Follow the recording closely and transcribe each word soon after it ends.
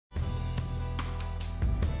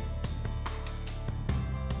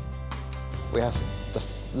We have the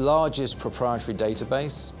largest proprietary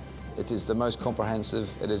database. It is the most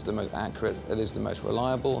comprehensive, it is the most accurate, it is the most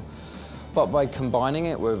reliable. But by combining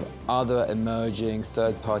it with other emerging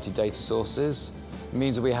third-party data sources, it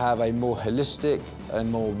means that we have a more holistic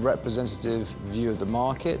and more representative view of the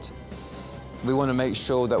market. We want to make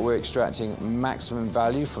sure that we're extracting maximum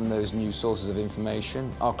value from those new sources of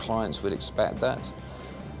information. Our clients would expect that.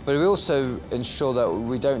 But we also ensure that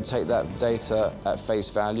we don't take that data at face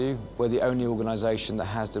value. We're the only organisation that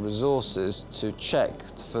has the resources to check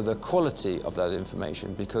for the quality of that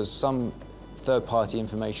information, because some third-party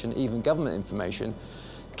information, even government information,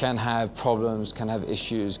 can have problems, can have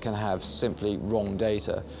issues, can have simply wrong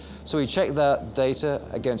data. So we check that data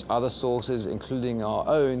against other sources, including our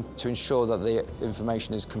own, to ensure that the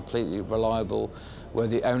information is completely reliable. We're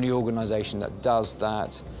the only organisation that does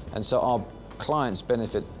that, and so our clients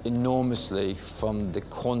benefit enormously from the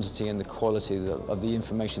quantity and the quality of the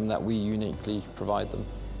information that we uniquely provide them.